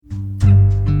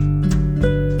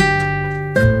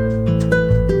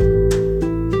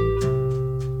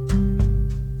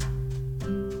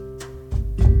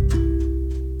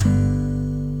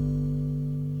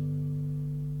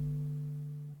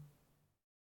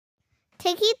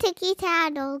Ticky, ticky,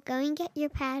 taddle, go and get your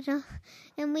paddle.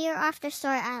 And we are off to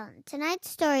Story Island.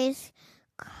 Tonight's story is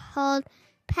called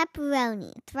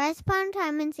Pepperoni. Thrice upon a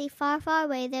time and see far, far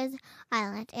away there's an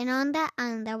island. And on that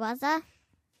island there was a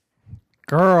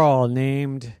girl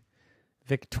named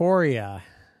Victoria.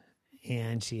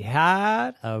 And she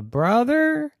had a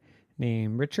brother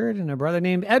named Richard and a brother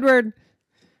named Edward.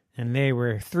 And they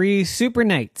were 3 super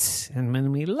knights. And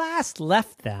when we last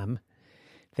left them,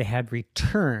 they had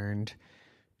returned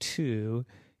to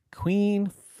Queen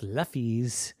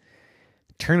Fluffy's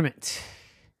tournament.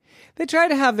 They tried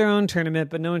to have their own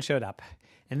tournament, but no one showed up.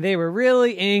 And they were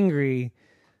really angry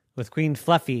with Queen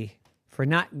Fluffy for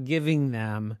not giving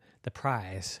them the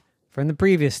prize from the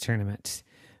previous tournament.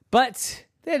 But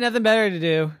they had nothing better to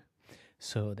do.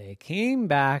 So they came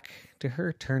back to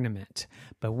her tournament.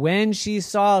 But when she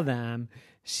saw them,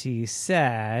 she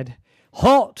said,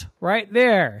 "Halt right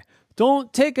there.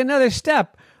 Don't take another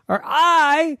step, or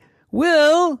I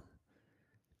will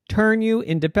turn you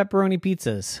into pepperoni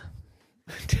pizzas."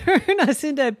 Turn us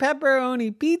into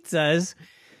pepperoni pizzas?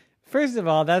 First of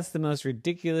all, that's the most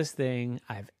ridiculous thing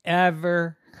I've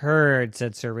ever heard,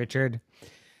 said Sir Richard.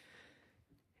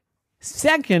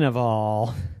 Second of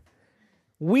all,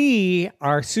 we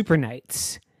are super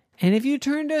knights. And if you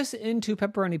turned us into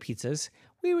pepperoni pizzas,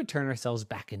 we would turn ourselves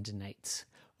back into knights.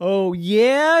 "Oh,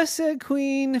 yeah," said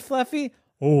Queen Fluffy.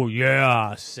 "Oh,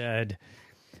 yeah," said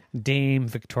Dame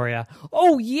Victoria.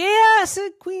 "Oh, yeah,"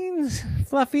 said Queen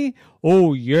Fluffy.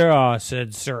 "Oh, yeah,"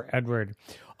 said Sir Edward.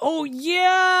 "Oh,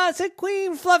 yeah," said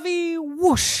Queen Fluffy.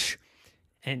 Whoosh.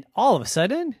 And all of a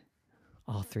sudden,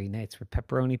 all 3 knights were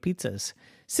pepperoni pizzas,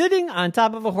 sitting on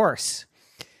top of a horse.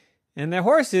 And their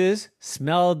horses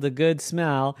smelled the good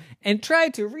smell and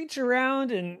tried to reach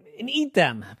around and eat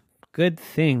them. Good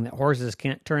thing that horses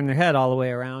can't turn their head all the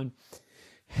way around.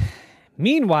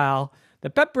 Meanwhile, the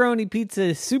pepperoni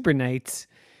pizza super knights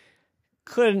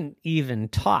couldn't even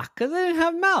talk because they didn't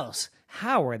have mouths.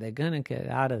 How were they going to get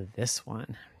out of this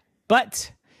one?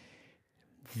 But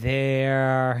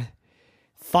they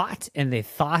thought and they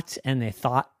thought and they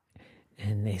thought,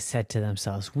 and they said to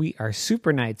themselves, "We are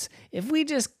super knights. If we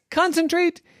just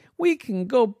concentrate, we can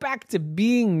go back to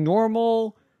being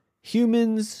normal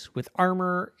humans with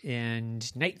armor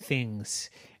and knight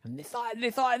things." And they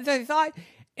thought,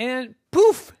 and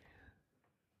poof!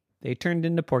 They turned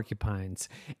into porcupines.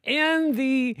 And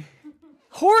the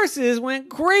horses went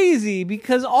crazy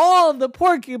because all of the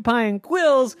porcupine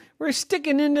quills were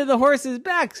sticking into the horses'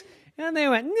 backs. And they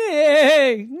went,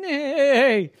 "Nay,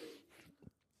 nay."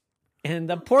 And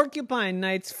the porcupine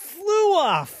knights flew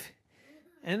off.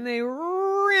 And they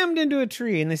rammed into a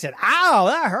tree. And they said, "Ow,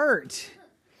 that hurt."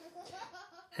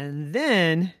 And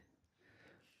then,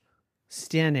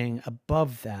 standing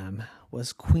above them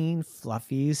was Queen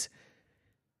Fluffy's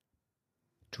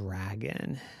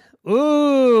dragon.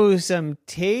 "Ooh, some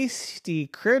tasty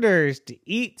critters to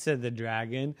eat," said the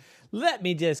dragon. "Let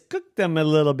me just cook them a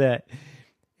little bit."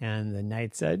 And the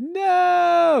knight said,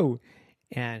 "No."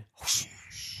 And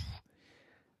whoosh,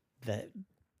 the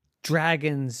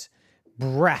dragon's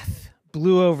breath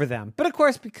blew over them. But of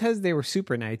course, because they were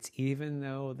super knights, even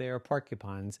though they were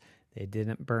porcupines, they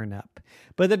didn't burn up.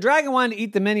 But the dragon wanted to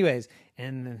eat them anyways.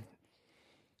 And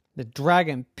the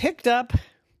dragon picked up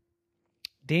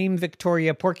Dame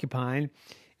Victoria Porcupine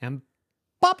and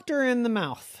popped her in the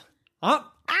mouth.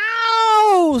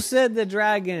 "Ow!" said the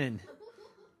dragon.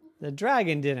 The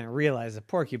dragon didn't realize the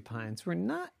porcupines were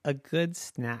not a good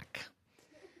snack.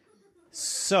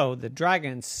 So the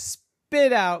dragon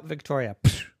spit out Victoria.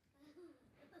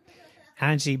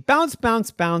 And she bounced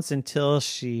until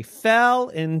she fell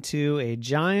into a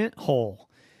giant hole.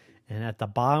 And at the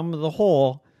bottom of the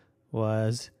hole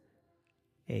was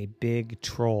a big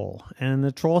troll. And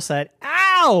the troll said,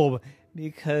 "Ow!"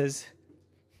 because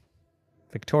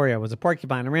Victoria was a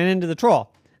porcupine and ran into the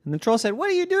troll. And the troll said, "What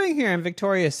are you doing here?" And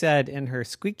Victoria said in her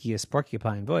squeakiest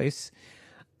porcupine voice,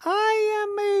 "I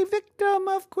am a victim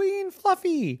of Queen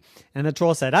Fluffy." And the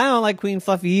troll said, "I don't like Queen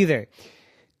Fluffy either.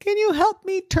 Can you help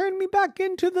me turn me back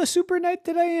into the super knight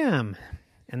that I am?"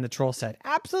 And the troll said,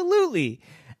 "Absolutely.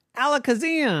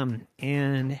 Alakazam."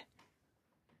 And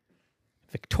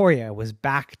Victoria was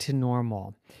back to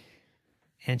normal.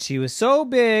 And she was so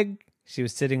big, she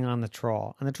was sitting on the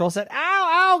troll. And the troll said,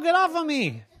 "Ow, get off of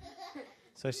me."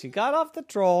 So she got off the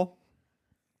troll.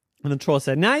 And the troll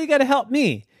said, "Now you got to help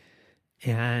me."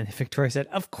 And Victoria said,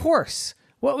 "Of course.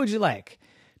 What would you like?"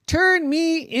 "Turn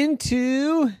me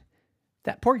into..."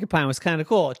 That porcupine was kind of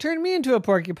cool. "Turn me into a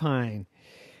porcupine."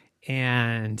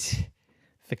 And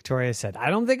Victoria said, "I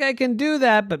don't think I can do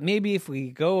that, but maybe if we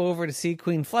go over to see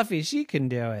Queen Fluffy, she can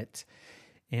do it."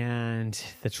 And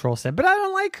the troll said, but I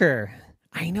don't like her.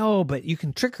 I know, but you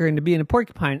can trick her into being a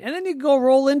porcupine. And then you go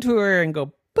roll into her and go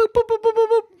boop, boop, boop, boop, boop,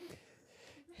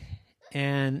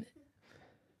 boop.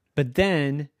 But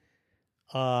then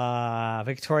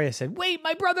Victoria said, wait,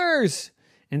 my brothers.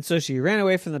 And so she ran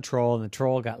away from the troll, and the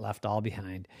troll got left all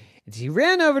behind. And she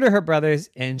ran over to her brothers,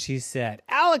 and she said,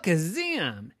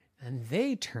 Alakazam. And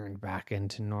they turned back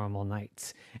into normal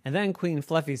knights. And then Queen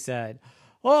Fluffy said,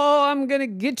 oh, I'm going to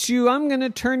get you. I'm going to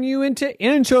turn you into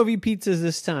anchovy pizzas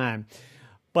this time.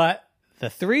 But the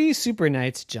 3 super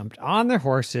knights jumped on their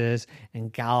horses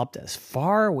and galloped as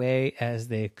far away as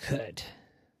they could.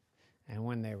 And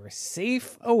when they were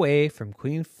safe away from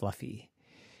Queen Fluffy,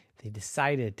 they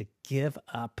decided to give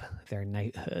up their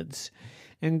knighthoods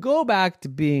and go back to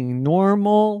being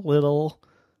normal little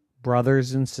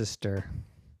brothers and sisters.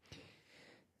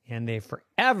 And they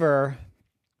forever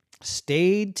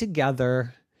stayed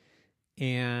together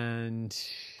and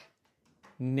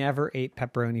never ate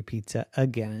pepperoni pizza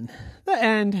again. The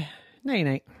end. Night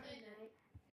night.